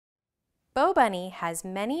Bo Bunny has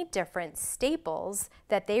many different staples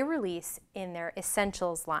that they release in their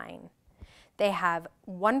Essentials line. They have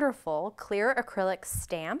wonderful clear acrylic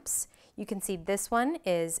stamps. You can see this one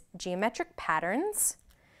is geometric patterns.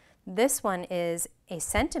 This one is a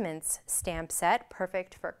sentiments stamp set,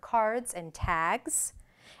 perfect for cards and tags.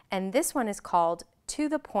 And this one is called To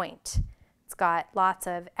the Point. It's got lots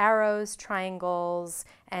of arrows, triangles,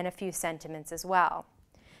 and a few sentiments as well.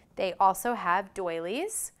 They also have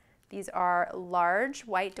doilies. These are large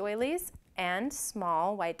white doilies and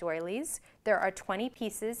small white doilies. There are 20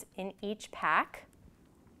 pieces in each pack.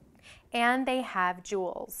 And they have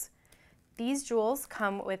jewels. These jewels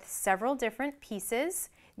come with several different pieces.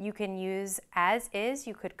 You can use as is,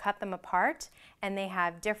 you could cut them apart, and they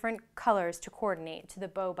have different colors to coordinate to the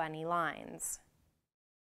Bo Bunny lines.